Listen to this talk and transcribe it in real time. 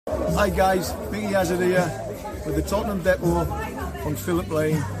Hi guys, Mickey Hazard here with the Tottenham Depot on Phillip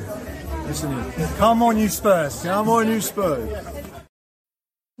Lane. Listen in. Come on, you Spurs. Come on, you Spurs.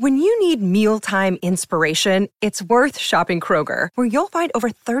 When you need mealtime inspiration, it's worth shopping Kroger, where you'll find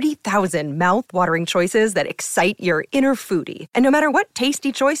over 30,000 mouth-watering choices that excite your inner foodie. And no matter what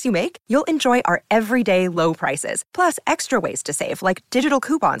tasty choice you make, you'll enjoy our everyday low prices, plus extra ways to save, like digital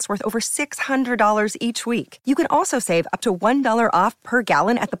coupons worth over $600 each week. You can also save up to $1 off per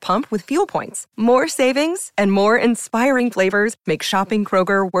gallon at the pump with fuel points. More savings and more inspiring flavors make shopping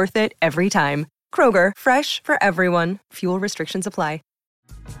Kroger worth it every time. Kroger, fresh for everyone. Fuel restrictions apply.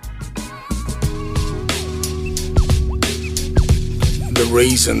 The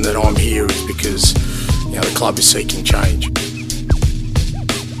reason that I'm here is because, the club is seeking change.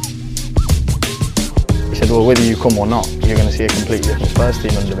 He said, well, whether you come or not, you're going to see a completely different Spurs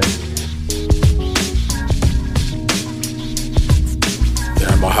team under me.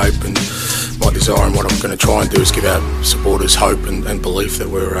 My hope and my desire and what I'm going to try and do is give our supporters hope and belief that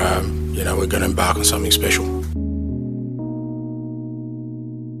we're going to embark on something special.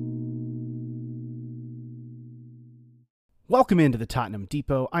 Welcome into the Tottenham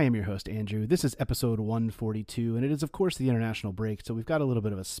Depot. I am your host, Andrew. This is episode 142, and it is, of course, the international break, so we've got a little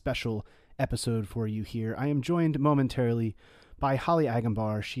bit of a special episode for you here. I am joined momentarily by Hollie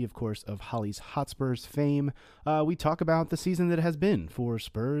Agombar, she, of course, of Hollie's Hotspurs fame. We talk about the season that has been for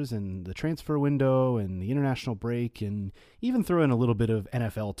Spurs and the transfer window and the international break, and even throw in a little bit of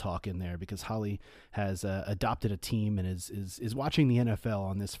NFL talk in there because Hollie has adopted a team and is watching the NFL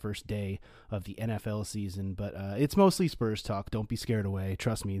on this first day of the NFL season. But it's mostly Spurs talk. Don't be scared away.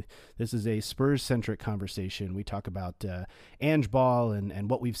 Trust me, this is a Spurs-centric conversation. We talk about Ange ball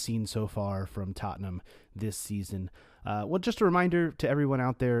and what we've seen so far from Tottenham this season. Well, just a reminder to everyone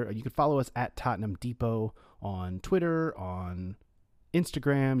out there, you can follow us at Tottenham Depot on Twitter, on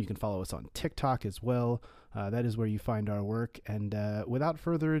Instagram. You can follow us on TikTok as well. That is where you find our work. And without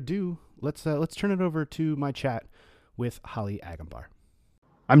further ado, let's turn it over to my chat with Hollie Agombar.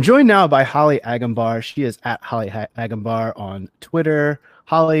 I'm joined now by Hollie Agombar. She is at Hollie Agombar on Twitter.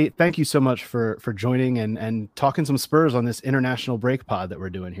 Hollie, thank you so much for joining and talking some Spurs on this international break pod that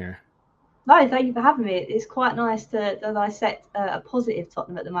we're doing here. No, thank you for having me. It's quite nice to dissect a positive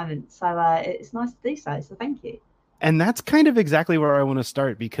Tottenham at the moment. So it's nice to do so. So thank you. And that's kind of exactly where I want to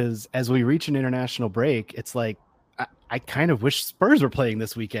start, because as we reach an international break, it's like, I kind of wish Spurs were playing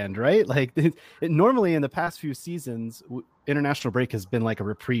this weekend, right? Like normally in the past few seasons, international break has been like a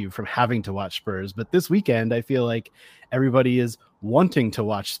reprieve from having to watch Spurs. But this weekend, I feel like everybody is wanting to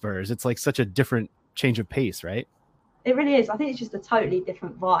watch Spurs. It's like such a different change of pace, right? It really is. I think it's just a totally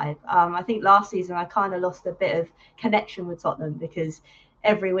different vibe. I think last season I kind of lost a bit of connection with Tottenham because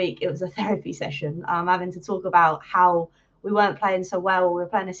every week it was a therapy session, having to talk about how we weren't playing so well. We were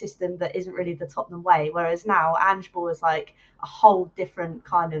playing a system that isn't really the Tottenham way. Whereas now Ange ball is like a whole different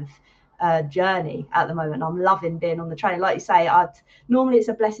kind of journey at the moment. I'm loving being on the train. Like you say, normally it's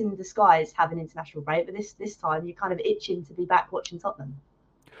a blessing in disguise having international break, but this time you're kind of itching to be back watching Tottenham.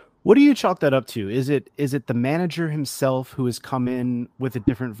 What do you chalk that up to? Is it the manager himself who has come in with a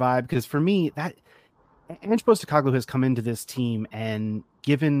different vibe? Because for me, that Ange Postecoglou has come into this team and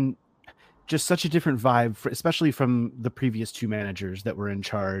given just such a different vibe, especially from the previous two managers that were in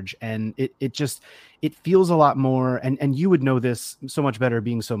charge. And it feels a lot more, and you would know this so much better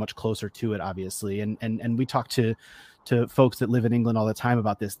being so much closer to it, obviously. And we talk to folks that live in England all the time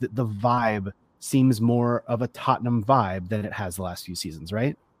about this. The vibe seems more of a Tottenham vibe than it has the last few seasons,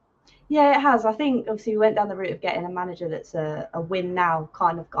 right? Yeah, it has. I think obviously we went down the route of getting a manager that's a win now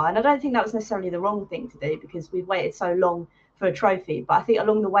kind of guy. And I don't think that was necessarily the wrong thing to do because we've waited so long for a trophy. But I think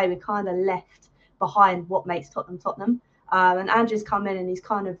along the way, we kind of left behind what makes Tottenham. And Ange's come in and he's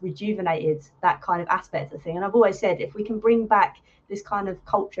kind of rejuvenated that kind of aspect of the thing. And I've always said, if we can bring back this kind of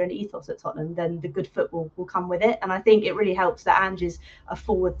culture and ethos at Tottenham, then the good football will come with it. And I think it really helps that Ange is a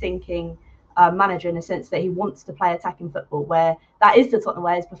forward-thinking manager in a sense that he wants to play attacking football, where that is the Tottenham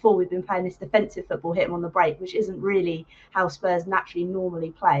way. As before, we've been playing this defensive football, hit him on the break, which isn't really how Spurs naturally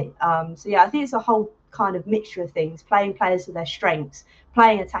normally play. So yeah, I think it's a whole kind of mixture of things, playing players to their strengths,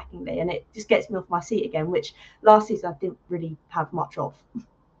 playing attackingly, and it just gets me off my seat again, which last season I didn't really have much of.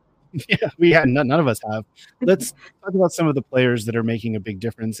 Yeah, we had none of us have. Let's talk about some of the players that are making a big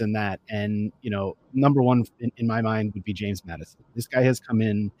difference in that. And, number one in my mind would be James Maddison. This guy has come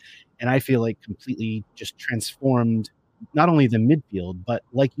in and I feel like completely just transformed not only the midfield, but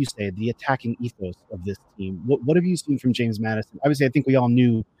like you say, the attacking ethos of this team. What have you seen from James Maddison? Obviously, I think we all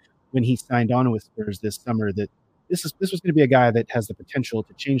knew when he signed on with Spurs this summer that this was going to be a guy that has the potential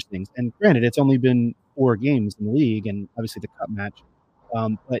to change things. And granted, it's only been 4 games in the league and obviously the cup match.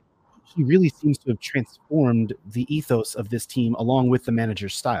 But he really seems to have transformed the ethos of this team along with the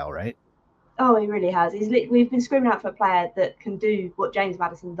manager's style, right? Oh, he really has. We've been screaming out for a player that can do what James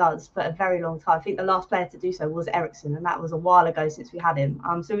Maddison does for a very long time. I think the last player to do so was Ericsson, and that was a while ago since we had him.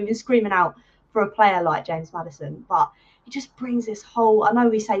 So we've been screaming out for a player like James Maddison, but it just brings this whole, I know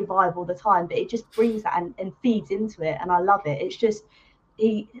we say vibe all the time, but it just brings that and feeds into it, and I love it. It's just,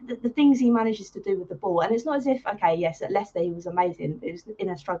 the things he manages to do with the ball, and it's not as if, okay, yes, at Leicester he was amazing, it was in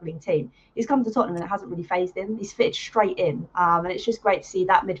a struggling team. He's come to Tottenham and it hasn't really phased him. He's fitted straight in, and it's just great to see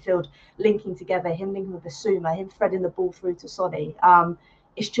that midfield linking together, him linking with Basuma, him threading the ball through to Sonny.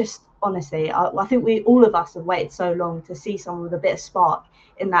 It's just, honestly, I think all of us have waited so long to see someone with a bit of spark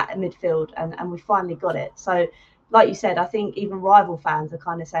in that midfield, and we finally got it. So like you said, I think even rival fans are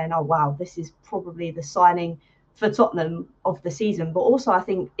kind of saying, oh wow, this is probably the signing for Tottenham of the season, but also I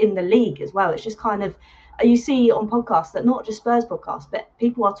think in the league as well. It's just kind of, you see on podcasts that not just Spurs podcasts, but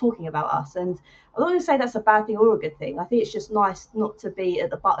people are talking about us. And I'm not going to say that's a bad thing or a good thing. I think it's just nice not to be at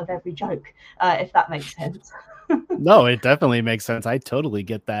the butt of every joke, if that makes sense. No, it definitely makes sense. I totally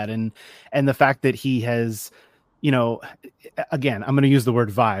get that. And the fact that he has, again, I'm going to use the word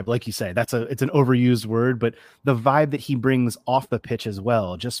vibe. Like you say, it's an overused word, but the vibe that he brings off the pitch as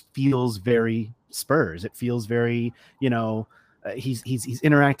well just feels very Spurs. It feels very, he's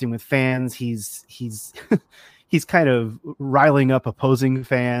interacting with fans. He's he's kind of riling up opposing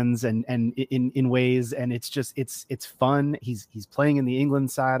fans and in ways, and it's fun. He's playing in the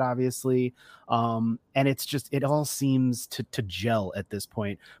England side, obviously, and it all seems to gel at this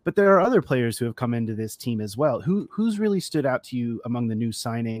point. But there are other players who have come into this team as well. Who's really stood out to you among the new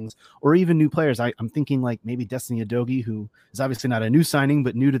signings or even new players? I'm thinking like maybe Destiny Udogie, who is obviously not a new signing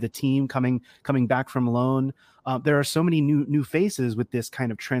but new to the team, coming back from loan. There are so many new faces with this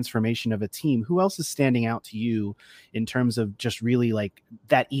kind of transformation of a team. Who else is standing out to you in terms of just really like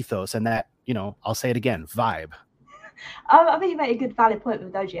that ethos and that, I'll say it again, vibe? I think you made a good valid point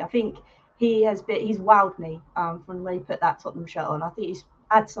with Doji. I think he's wowed me from when he put that Tottenham shirt on. I think he's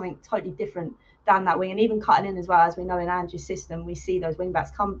had something totally different down that wing, and even cutting in as well. As we know in Ange's system, we see those wing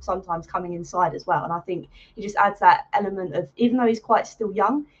backs sometimes coming inside as well. And I think he just adds that element of, even though he's quite still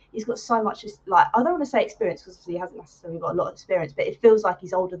young, he's got so much, like, I don't want to say experience because he hasn't necessarily got a lot of experience, but it feels like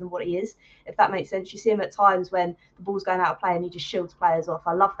he's older than what he is, if that makes sense. You see him at times when the ball's going out of play and he just shields players off.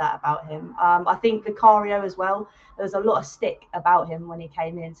 I love that about him. I think Vicario as well, there was a lot of stick about him when he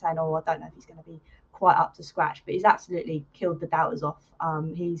came in saying, oh, I don't know if he's going to be quite up to scratch, but he's absolutely killed the doubters off.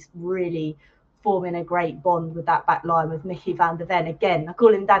 He's really forming a great bond with that back line with Mickey van der Ven. Again, I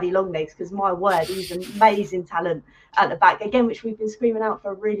call him Daddy Longlegs because, my word, he's an amazing talent at the back, again, which we've been screaming out for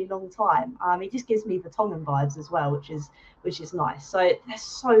a really long time. He just gives me the Tongan vibes as well, which is nice. So there's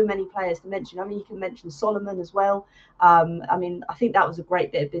so many players to mention. I mean, you can mention Solomon as well. I mean, I think that was a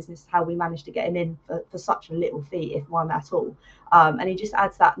great bit of business, how we managed to get him in for such a little fee, if one at all. And he just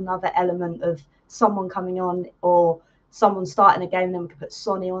adds that another element of someone coming on or someone starting a game, then we could put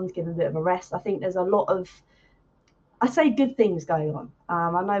Sonny on to give him a bit of a rest. I think there's a lot of, I'd say, good things going on.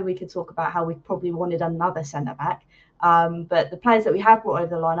 I know we could talk about how we probably wanted another centre-back, but the players that we have brought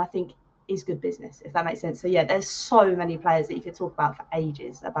over the line, I think, is good business, if that makes sense. So, yeah, there's so many players that you could talk about for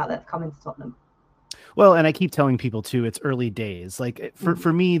ages about that have come into Tottenham. Well, and I keep telling people too, it's early days. Like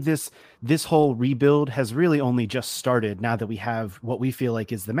for me, this whole rebuild has really only just started now that we have what we feel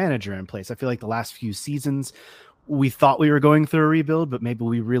like is the manager in place. I feel like the last few seasons, we thought we were going through a rebuild, but maybe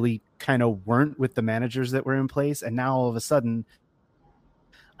we really kind of weren't with the managers that were in place. And now all of a sudden,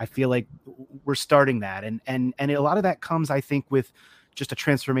 I feel like we're starting that. And a lot of that comes, I think, with just a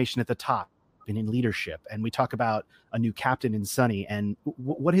transformation at the top and in leadership. And we talk about a new captain in Sonny, and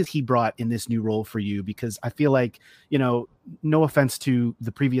what has he brought in this new role for you? Because I feel like, no offense to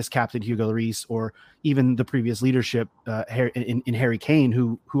the previous captain, Hugo Lloris, or even the previous leadership in Harry Kane,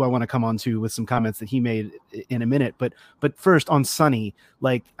 who I want to come on to with some comments that he made in a minute. But first on Sonny,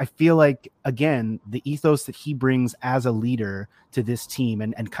 like, I feel like, again, the ethos that he brings as a leader to this team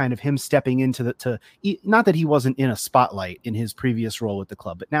and kind of him stepping into not that he wasn't in a spotlight in his previous role with the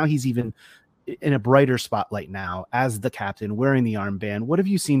club, but now he's even in a brighter spotlight now as the captain wearing the armband. What have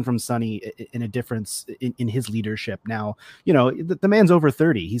you seen from Sonny in a difference in his leadership now? The man's over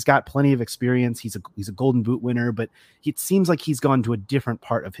 30. He's got plenty of experience. He's a Golden Boot winner, but it seems like he's gone to a different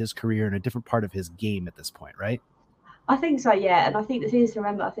part of his career and a different part of his game at this point, right? I think so, yeah. And I think the thing is to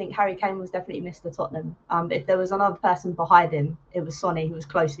remember, I think Harry Kane was definitely Mr. Tottenham. If there was another person behind him, it was Sonny, who was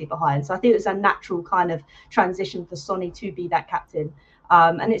closely behind. So I think it was a natural kind of transition for Sonny to be that captain.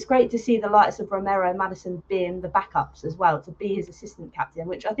 And it's great to see the likes of Romero and Maddison being the backups as well, to be his assistant captain,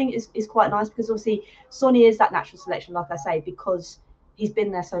 which I think is quite nice, because obviously Sonny is that natural selection, like I say, because he's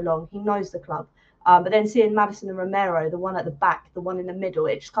been there so long, he knows the club. But then seeing Maddison and Romero, the one at the back, the one in the middle,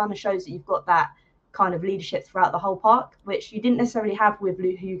 it just kind of shows that you've got that kind of leadership throughout the whole park, which you didn't necessarily have with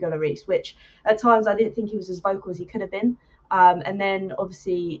Hugo Lloris, which at times I didn't think he was as vocal as he could have been. And then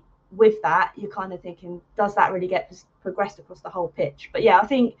obviously with that, you're kind of thinking, does that really get progressed across the whole pitch? But yeah, I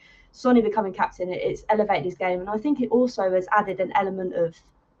think Sonny becoming captain, it's elevated his game. And I think it also has added an element of,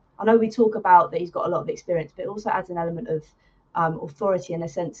 I know we talk about that he's got a lot of experience, but it also adds an element of authority in a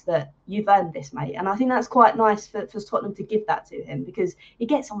sense that you've earned this, mate. And I think that's quite nice for Tottenham to give that to him, because he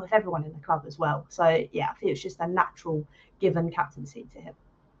gets on with everyone in the club as well. So yeah, I think it's just a natural given captaincy to him.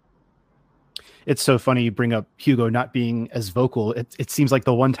 It's so funny you bring up Hugo not being as vocal. It seems like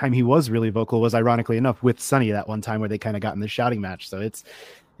the one time he was really vocal was, ironically enough, with Sonny, that one time where they kind of got in the shouting match. So it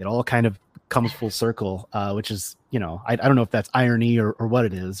all kind of comes full circle, which is, I don't know if that's irony or what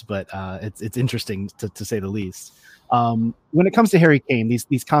it is, but it's interesting to say the least. When it comes to Harry Kane,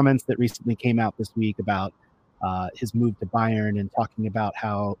 these comments that recently came out this week about his move to Bayern and talking about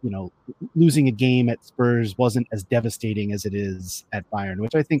how, losing a game at Spurs wasn't as devastating as it is at Bayern,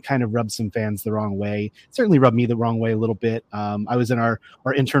 which I think kind of rubbed some fans the wrong way. It certainly rubbed me the wrong way a little bit. I was in our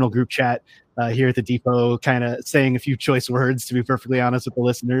internal group chat here at the Depot, kind of saying a few choice words, to be perfectly honest with the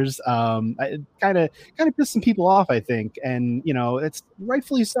listeners. It kind of pissed some people off, I think. And, it's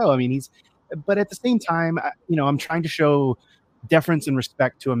rightfully so. I mean, but at the same time, I'm trying to show deference and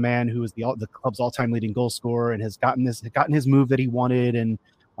respect to a man who is the club's all-time leading goal scorer and has gotten his move that he wanted. And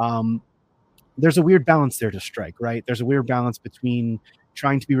there's a weird balance there to strike, right? There's a weird balance between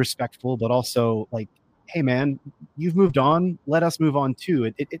trying to be respectful, but also like, hey man, you've moved on, let us move on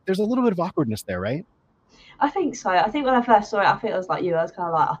too. There's a little bit of awkwardness there, right? I think so. I think when I first saw it, I think I was like you. I was kind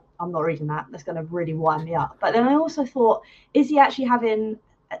of like, I'm not reading that. That's going to really wind me up. But then I also thought, is he actually having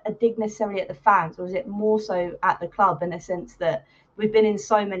a dig necessarily at the fans, or is it more so at the club, in a sense that we've been in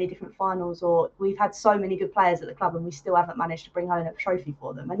so many different finals, or we've had so many good players at the club and we still haven't managed to bring home a trophy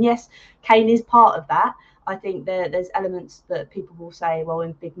for them? And yes, Kane is part of that. I think there's elements that people will say, well,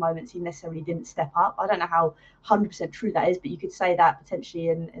 in big moments he necessarily didn't step up. I don't know how 100% true that is, but you could say that potentially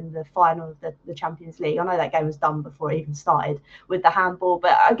in the final of the Champions League. I know that game was done before it even started with the handball,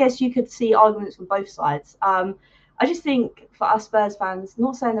 but I guess you could see arguments from both sides. I just think for us Spurs fans,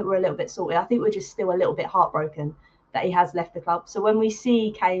 not saying that we're a little bit salty, I think we're just still a little bit heartbroken that he has left the club. So when we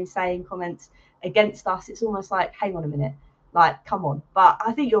see Kane saying comments against us, it's almost like, hang on a minute, like, come on. But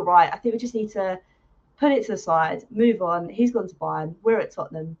I think you're right. I think we just need to put it to the side, move on. He's gone to Bayern. We're at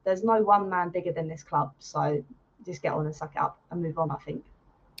Tottenham. There's no one man bigger than this club. So just get on and suck it up and move on, I think.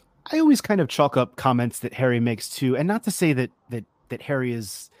 I always kind of chalk up comments that Harry makes too. And not to say that Harry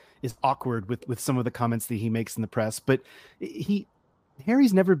is awkward with some of the comments that he makes in the press, but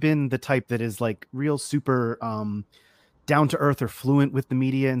Harry's never been the type that is like real super down to earth or fluent with the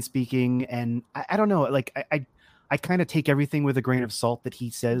media and speaking. And I don't know, like I kind of take everything with a grain of salt that he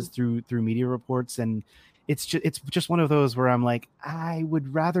says through media reports. And it's just one of those where I'm like, I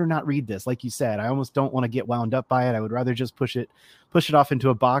would rather not read this. Like you said, I almost don't want to get wound up by it. I would rather just push it off into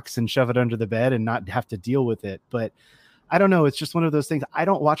a box and shove it under the bed and not have to deal with it. But I don't know. It's just one of those things. I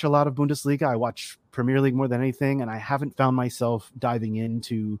don't watch a lot of Bundesliga. I watch Premier League more than anything. And I haven't found myself diving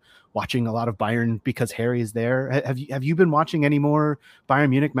into watching a lot of Bayern because Harry is there. Have you been watching any more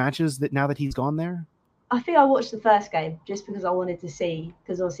Bayern Munich matches now that he's gone there? I think I watched the first game just because I wanted to see,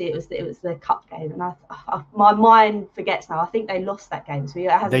 because obviously it was the cup game, and my mind forgets now. I think they lost that game, so it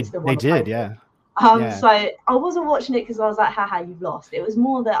hasn't still won. They did, yeah. So I wasn't watching it because I was like, haha, you've lost. It was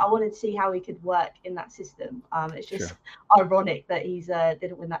more that I wanted to see how he could work in that system. It's just ironic that he's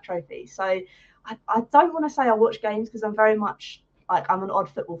didn't win that trophy. So I don't want to say I watch games because I'm very much like, I'm an odd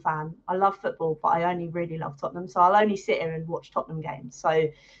football fan. I love football, but I only really love Tottenham. So I'll only sit here and watch Tottenham games. So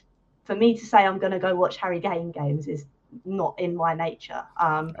for me to say I'm going to go watch Harry Kane games is not in my nature.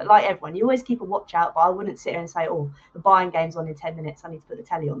 But like everyone, you always keep a watch out, but I wouldn't sit here and say, oh, the Bayern game's on in 10 minutes, I need to put the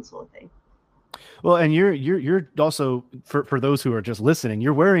telly on, sort of thing. Well, and you're also, for those who are just listening,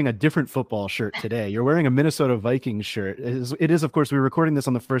 you're wearing a different football shirt today. You're wearing a Minnesota Vikings shirt. It is, of course, we're recording this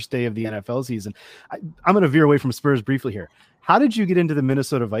on the first day of the NFL season. I'm going to veer away from Spurs briefly here. How did you get into the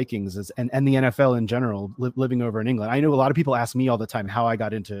Minnesota Vikings and the NFL in general, living over in England? I know a lot of people ask me all the time how I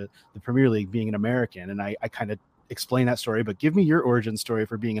got into the Premier League being an American, and I kind of explain that story, but give me your origin story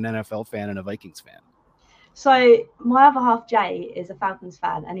for being an NFL fan and a Vikings fan. So my other half, Jay, is a Falcons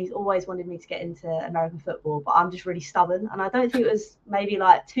fan, and he's always wanted me to get into American football, but I'm just really stubborn. And I don't think it was maybe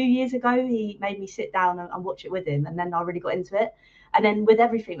like 2 years ago, he made me sit down and watch it with him, and then I really got into it. And then with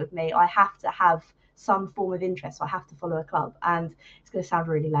everything with me, I have to have some form of interest. So I have to follow a club, and it's going to sound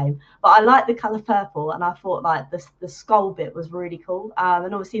really lame, but I like the colour purple, and I thought like the skull bit was really cool.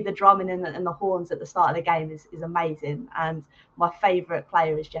 And obviously the drumming and the horns at the start of the game is amazing. And my favourite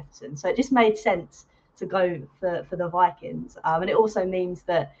player is Jefferson, so it just made sense to go for the Vikings. And it also means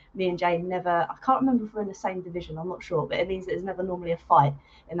that me and Jane never, I can't remember if we're in the same division, I'm not sure, but it means that there's never normally a fight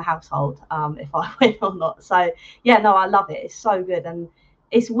in the household if I win or not. So yeah, no, I love it. It's so good. And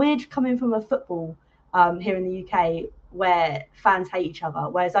it's weird coming from a football here in the UK where fans hate each other,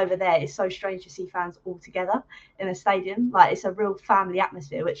 whereas over there it's so strange to see fans all together in a stadium. Like, it's a real family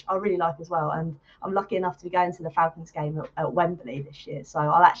atmosphere, which I really like as well. And I'm lucky enough to be going to the Falcons game at Wembley this year, so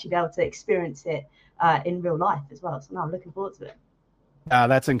I'll actually be able to experience it in real life as well. So no, I'm looking forward to it.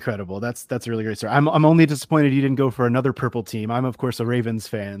 That's incredible. That's a really great story. I'm only disappointed you didn't go for another purple team. I'm of course a Ravens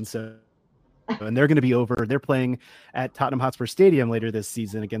fan, so and they're going to be over. They're playing at Tottenham Hotspur Stadium later this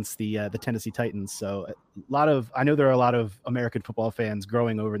season against the Tennessee Titans. So I know there are a lot of American football fans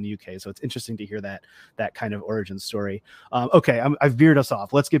growing over in the UK. So it's interesting to hear that kind of origin story. Okay, I've veered us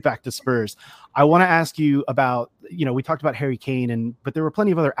off. Let's get back to Spurs. I want to ask you about, we talked about Harry Kane, but there were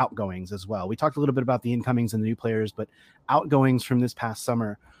plenty of other outgoings as well. We talked a little bit about the incomings and the new players, but outgoings from this past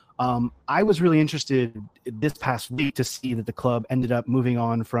summer. I was really interested this past week to see that the club ended up moving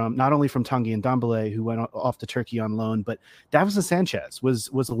on from not only from Tanguy Ndombele, who went off to Turkey on loan, but Davinson Sanchez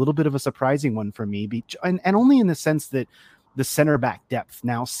was a little bit of a surprising one for me, and only in the sense that the center back depth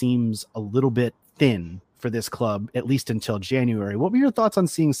now seems a little bit thin for this club, at least until January. What were your thoughts on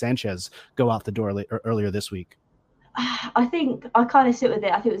seeing Sanchez go out the door earlier this week? I think I kind of sit with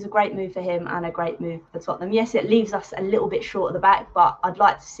it. I think it was a great move for him and a great move for Tottenham. Yes, it leaves us a little bit short at the back, but I'd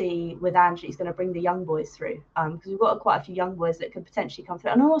like to see with Ange, he's going to bring the young boys through, because we've got quite a few young boys that could potentially come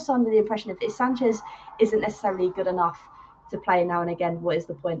through. And I'm also under the impression if Sanchez isn't necessarily good enough to play now and again, what is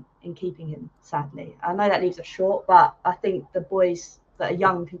the point in keeping him, sadly? I know that leaves us short, but I think the boys that are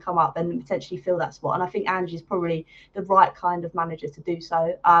young can come up and potentially fill that spot. And I think Ange is probably the right kind of manager to do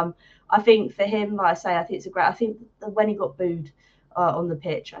so. I think for him, like I say, I think it's I think when he got booed on the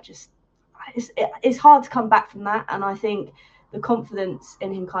pitch, it's hard to come back from that. And I think the confidence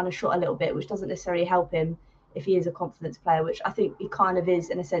in him kind of shot a little bit, which doesn't necessarily help him if he is a confidence player, which I think he kind of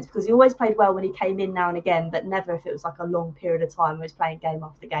is in a sense, because he always played well when he came in now and again, but never if it was like a long period of time where he's playing game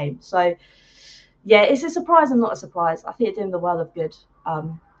after game. So yeah, it's a surprise and not a surprise. I think it's doing the world of good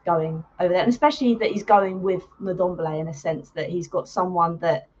going over there, and especially that he's going with Ndombele in a sense that he's got someone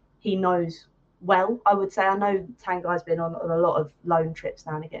that he knows well. I would say, I know Tanguy's been on a lot of loan trips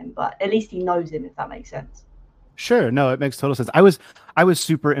now and again, but at least he knows him, if that makes sense. Sure, no, it makes total sense. I was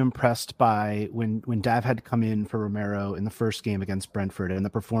super impressed by when Dav had to come in for Romero in the first game against Brentford and the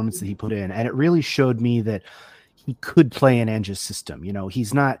performance that he put in, and it really showed me that he could play in Ange's system.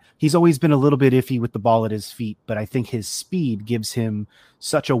 He's always been a little bit iffy with the ball at his feet, but I think his speed gives him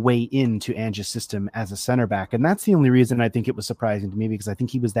such a way into Ange's system as a center back. And that's the only reason I think it was surprising to me, because I think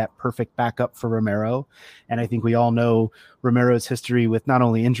he was that perfect backup for Romero. And I think we all know Romero's history with not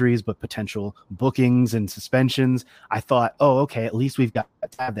only injuries, but potential bookings and suspensions. I thought, oh, okay, at least we've got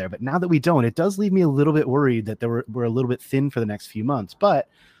Tab there. But now that we don't, it does leave me a little bit worried that we're a little bit thin for the next few months. But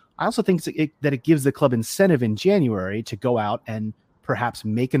I also think that it gives the club incentive in January to go out and perhaps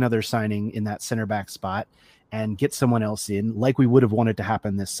make another signing in that center back spot and get someone else in, like we would have wanted to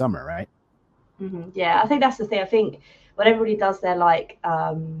happen this summer, right? Mm-hmm. Yeah, I think that's the thing. I think when everybody does their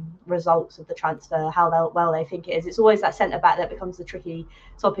results of the transfer, how well they think it is, it's always that centre back that becomes the tricky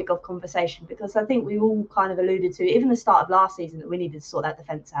topic of conversation, because I think we all kind of alluded to, even the start of last season, that we needed to sort that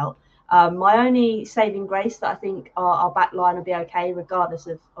defence out. My only saving grace that I think our back line will be okay, regardless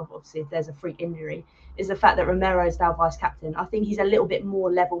of obviously if there's a freak injury, is the fact that Romero is now vice captain. I think he's a little bit more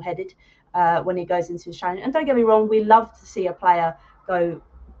level-headed when he goes into his challenge. And don't get me wrong, we love to see a player go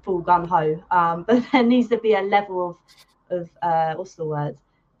full gun-ho, but there needs to be a level of what's the word?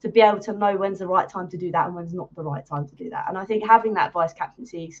 To be able to know when's the right time to do that and when's not the right time to do that. And I think having that vice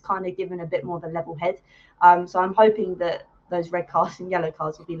captaincy is kind of given a bit more of a level head. So I'm hoping that those red cards and yellow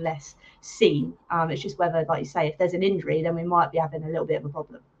cards will be less seen. It's just whether, like you say, if there's an injury, then we might be having a little bit of a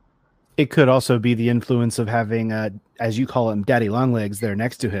problem. It could also be the influence of having, as you call him, Daddy Longlegs there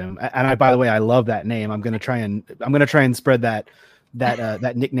next to him. And by the way, I love that name. I'm going to try and spread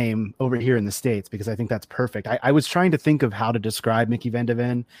that nickname over here in the States, because I think that's perfect. I was trying to think of how to describe Mickey Van de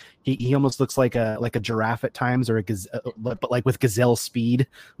Ven. He almost looks like a giraffe at times, or but like with gazelle speed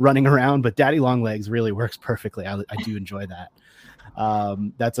running around. But Daddy Longlegs really works perfectly. I do enjoy that.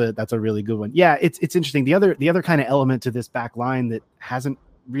 That's a really good one. Yeah, it's interesting. The other kind of element to this back line that hasn't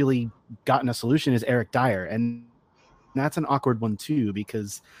really gotten a solution is Eric Dyer, and that's an awkward one too,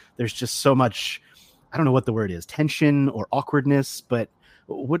 because there's just so much I don't know what the word is, tension or awkwardness, but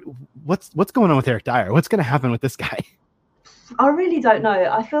what's going on with Eric Dyer? What's going to happen with this guy? I really don't know.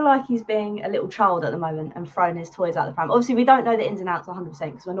 I feel like he's being a little child at the moment and throwing his toys out the pram. Obviously, we don't know the ins and outs 100%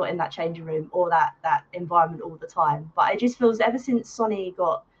 because we're not in that changing room or that environment all the time. But it just feels ever since Sonny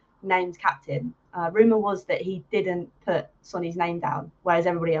got named captain, rumour was that he didn't put Sonny's name down, whereas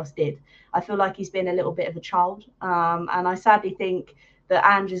everybody else did. I feel like he's been a little bit of a child. And I sadly think that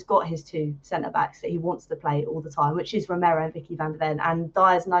Ange has got his two centre-backs that he wants to play all the time, which is Romero and Vicky van der Ven. And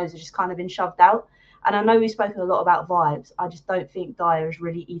Dyer's nose has just kind of been shoved out. And I know we've spoken a lot about vibes. I just don't think Dyer is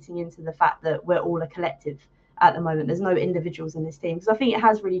really eating into the fact that we're all a collective at the moment. There's no individuals in this team. Because I think it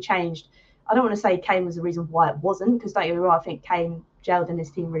has really changed. I don't want to say Kane was the reason why it wasn't, because don't get me wrong, I think Kane gelled in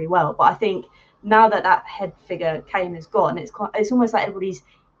his team really well. But I think now that head figure Kane has gone, it's almost like everybody's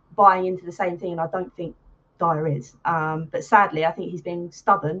buying into the same thing. And I don't think Dyer is. But sadly, I think he's being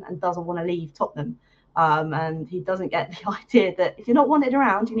stubborn and doesn't want to leave Tottenham. And he doesn't get the idea that if you're not wanted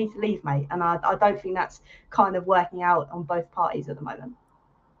around, you need to leave, mate. And I don't think that's kind of working out on both parties at the moment.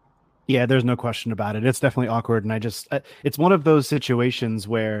 Yeah, there's no question about it. It's definitely awkward. And it's one of those situations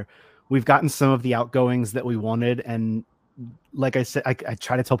where we've gotten some of the outgoings that we wanted. And like I said, I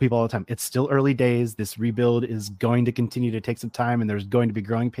try to tell people all the time, it's still early days. This rebuild is going to continue to take some time and there's going to be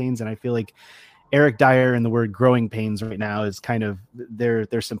growing pains. And I feel like Eric Dyer and the word growing pains right now is kind of their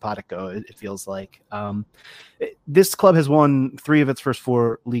simpatico, it feels like. This club has won 3 of its first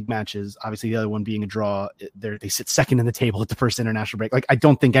 4 league matches. Obviously, the other one being a draw. They sit second in the table at the first international break. Like, I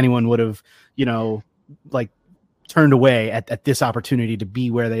don't think anyone would have, turned away at this opportunity to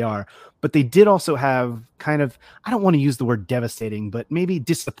be where they are. But they did also have kind of, I don't want to use the word devastating, but maybe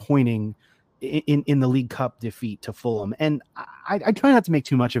disappointing in the League Cup defeat to Fulham. And I try not to make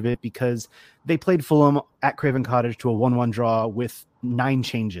too much of it because they played Fulham at Craven Cottage to a 1-1 draw with 9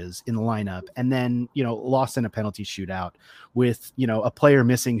 changes in the lineup, and then, lost in a penalty shootout with, a player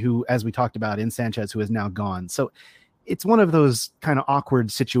missing who, as we talked about, in Sanchez, who is now gone. So it's one of those kind of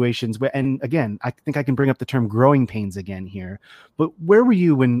awkward situations where, and again, I think I can bring up the term growing pains again here, but where were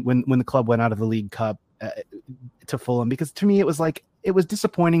you when the club went out of the League Cup to Fulham? Because to me, it was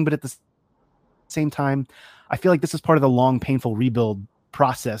disappointing, but at the same time, I feel like this is part of the long, painful rebuild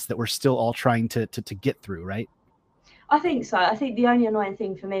process that we're still all trying to get through, right? I think so. I think the only annoying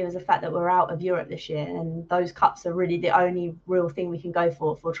thing for me was the fact that we're out of Europe this year, and those cups are really the only real thing we can go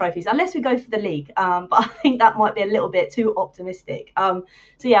for trophies, unless we go for the league. But I think that might be a little bit too optimistic. So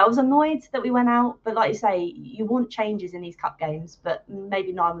yeah, I was annoyed that we went out, but like you say, you want changes in these cup games, but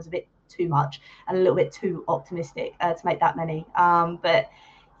maybe 9 was a bit too much and a little bit too optimistic to make that many. But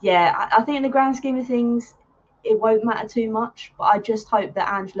yeah, I think in the grand scheme of things, it won't matter too much, but I just hope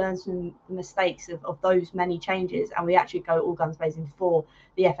that Ange learns from the mistakes of those many changes and we actually go all guns blazing for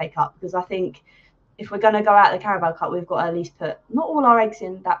the FA Cup, because I think if we're going to go out of the Carabao Cup, we've got to at least put not all our eggs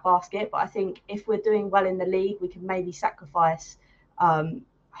in that basket, but I think if we're doing well in the league, we can maybe sacrifice, I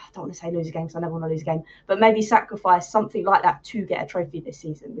don't want to say lose a game because I never want to lose a game, but maybe sacrifice something like that to get a trophy this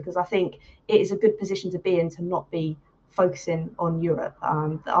season, because I think it is a good position to be in to not be focusing on Europe.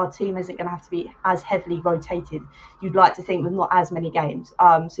 Our team isn't going to have to be as heavily rotated, you'd like to think, with not as many games.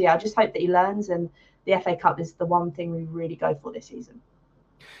 So yeah, I just hope that he learns, and the FA Cup is the one thing we really go for this season.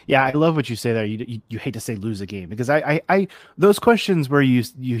 Yeah, I love what you say there. You hate to say lose a game, because I those questions where you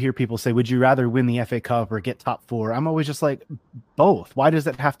hear people say, would you rather win the FA Cup or get top 4? I'm always just like, both. Why does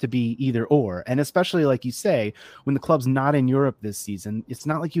it have to be either or? And especially like you say, when the club's not in Europe this season, it's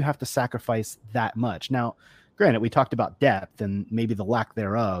not like you have to sacrifice that much. Now, granted, we talked about depth and maybe the lack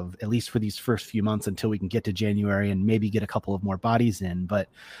thereof, at least for these first few months until we can get to January and maybe get a couple of more bodies in. But,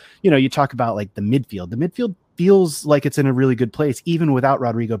 you talk about like the midfield. The midfield feels like it's in a really good place, even without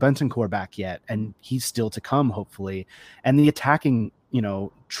Rodrigo Bentancur back yet. And he's still to come, hopefully. And the attacking,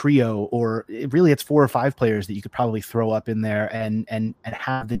 trio, or really it's 4 or 5 players that you could probably throw up in there and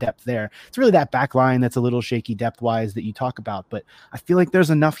have the depth there. It's really that back line that's a little shaky depth wise that you talk about, but I feel like there's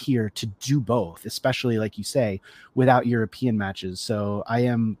enough here to do both, especially like you say, without European matches. So I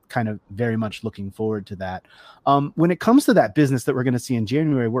am kind of very much looking forward to that. When it comes to that business that we're going to see in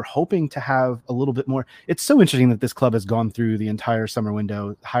January, we're hoping to have a little bit more. It's so interesting that this club has gone through the entire summer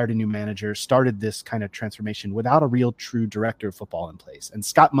window, hired a new manager, started this kind of transformation without a real true director of football in place. And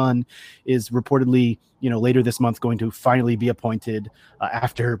Scott Munn is reportedly, later this month going to finally be appointed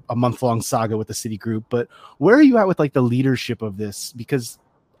after a month-long saga with the City Group. But where are you at with like the leadership of this? Because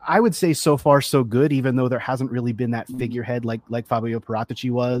I would say so far so good, even though there hasn't really been that figurehead like Fabio Paratici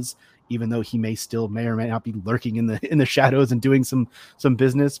was, even though he may or may not be lurking in the shadows and doing some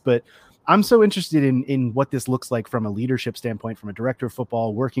business. But I'm so interested in what this looks like from a leadership standpoint, from a director of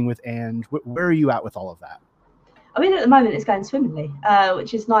football, working with Ange. Where are you at with all of that? I mean, at the moment, it's going swimmingly,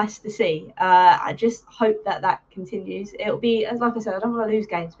 which is nice to see. I just hope that continues. It'll be, as like I said, I don't want to lose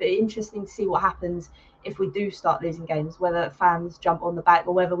games, but it's interesting to see what happens if we do start losing games, whether fans jump on the back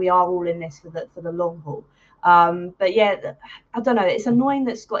or whether we are all in this for the long haul. But yeah, I don't know. It's annoying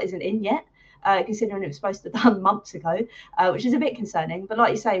that Scott isn't in yet, considering it was supposed to have done months ago, which is a bit concerning. But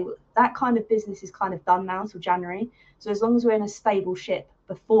like you say, that kind of business is kind of done now till January. So as long as we're in a stable ship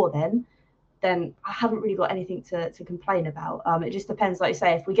before then I haven't really got anything to complain about. It just depends, like you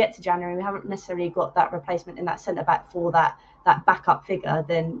say, if we get to January, we haven't necessarily got that replacement in that centre back for that backup figure,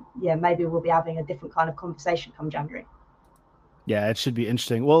 then yeah, maybe we'll be having a different kind of conversation come January. Yeah, it should be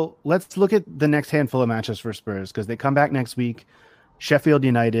interesting. Well, let's look at the next handful of matches for Spurs, because they come back next week. Sheffield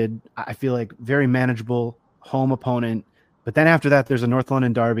United, I feel like very manageable home opponent. But then after that, there's a North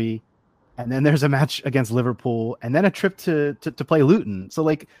London derby. And then there's a match against Liverpool, and then a trip to play Luton. So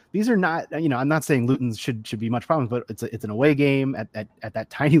like, these are not, I'm not saying Luton should be much problems, but it's an away game at that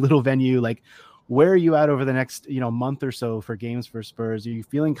tiny little venue. Like, where are you at over the next, month or so for games for Spurs? Are you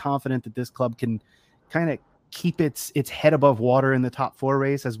feeling confident that this club can kind of keep its head above water in the top 4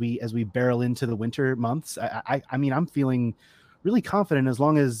 race as we barrel into the winter months? I mean, I'm feeling really confident, as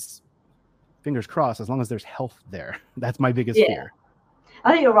long as, fingers crossed, as long as there's health there. That's my biggest fear.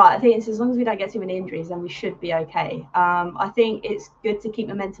 I think you're right. I think it's, as long as we don't get too many injuries, then we should be okay. I think it's good to keep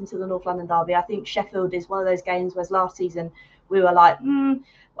momentum to the North London derby. I think Sheffield is one of those games where last season we were like,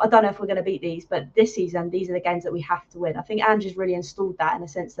 I don't know if we're going to beat these, but this season, these are the games that we have to win. I think Ange has really installed that, in the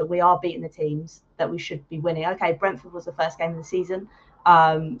sense that we are beating the teams that we should be winning. Okay, Brentford was the first game of the season.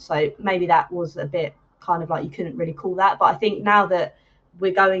 So maybe that was a bit kind of like, you couldn't really call that. But I think now that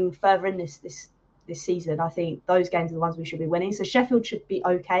we're going further in this season, I think those games are the ones we should be winning. So Sheffield should be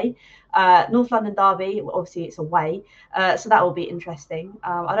okay. North London derby, obviously it's away, so that will be interesting.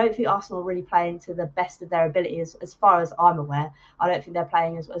 I don't think Arsenal are really playing to the best of their ability, as far as I'm aware. I don't think they're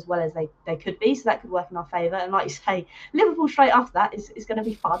playing as well as they could be, so that could work in our favour. And like you say, Liverpool straight after that is going to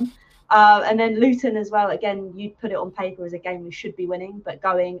be fun. And then Luton as well, again, you'd put it on paper as a game we should be winning, but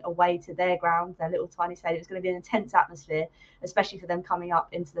going away to their ground, their little tiny stadium, it's going to be an intense atmosphere, especially for them coming up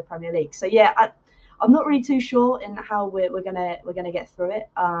into the Premier League. So yeah, I'm not really too sure in how we're gonna get through it.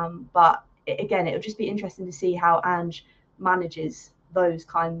 But again, it'll just be interesting to see how Ange manages those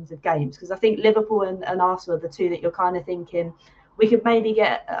kinds of games, because I think Liverpool and Arsenal are the two that you're kind of thinking we could maybe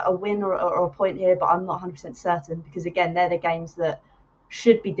get a win or a point here, but I'm not 100% certain, because again, they're the games that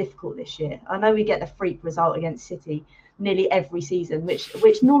should be difficult this year. I know we get the freak result against City nearly every season,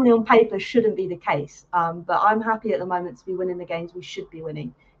 which normally on paper shouldn't be the case. But I'm happy at the moment to be winning the games we should be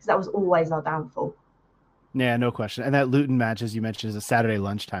winning, because that was always our downfall. Yeah, no question. And that Luton match, as you mentioned, is a Saturday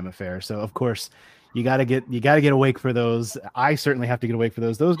lunchtime affair. So of course you got to get awake for those. I certainly have to get awake for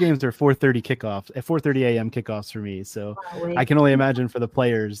those. Those games are 4:30 kickoffs, at 4:30 a.m. kickoffs for me. So I can only imagine for the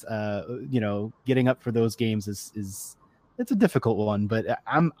players, getting up for those games is it's a difficult one, but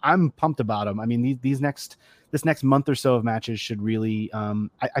I'm pumped about them. I mean, this next month or so of matches should really,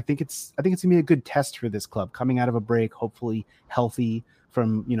 I think it's gonna be a good test for this club coming out of a break, hopefully healthy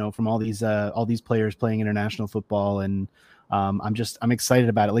from all these players playing international football. And I'm excited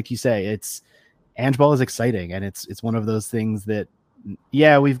about it. Like you say, Ange ball is exciting, and it's one of those things that,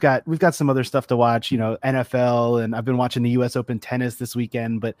 yeah, we've got some other stuff to watch, NFL, and I've been watching the US Open tennis this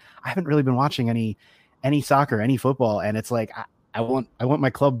weekend, but I haven't really been watching any soccer, any football. And it's like, I want my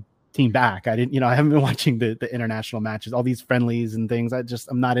club team back. I haven't been watching the international matches, all these friendlies and things.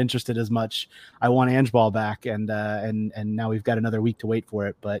 I'm not interested as much. I want Ange ball back, and now we've got another week to wait for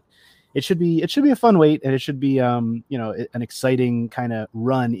it, but it should be a fun wait, and it should be an exciting kind of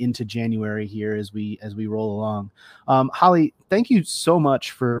run into January here as we roll along. Hollie, thank you so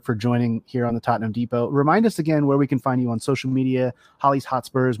much for joining here on the Tottenham Depot. Remind us again where we can find you on social media, Hollie's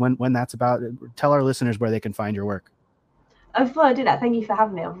Hotspurs, when that's about. Tell our listeners where they can find your work. Before I do that, thank you for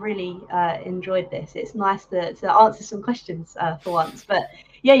having me. I've really enjoyed this. It's nice to answer some questions for once. But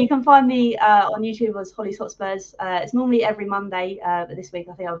yeah, you can find me on YouTube as Hollie's Hotspurs. It's normally every Monday, but this week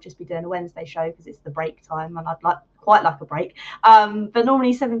I think I'll just be doing a Wednesday show because it's the break time, and I'd quite like a break. But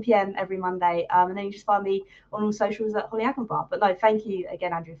normally 7 p.m. every Monday, and then you just find me on all socials at Hollie Agombar. But no, thank you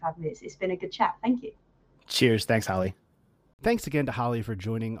again, Andrew, for having me. It's been a good chat. Thank you. Cheers. Thanks, Hollie. Thanks again to Hollie for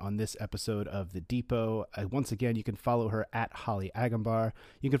joining on this episode of The Depot. Once again, you can follow her at Hollie Agombar.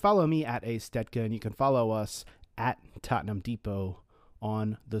 You can follow me at A Stetka, and you can follow us at Tottenham Depot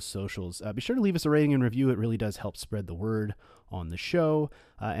on the socials. Be sure to leave us a rating and review. It really does help spread the word on the show.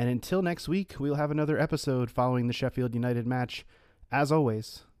 And until next week, we'll have another episode following the Sheffield United match. As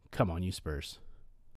always, Come on, you Spurs.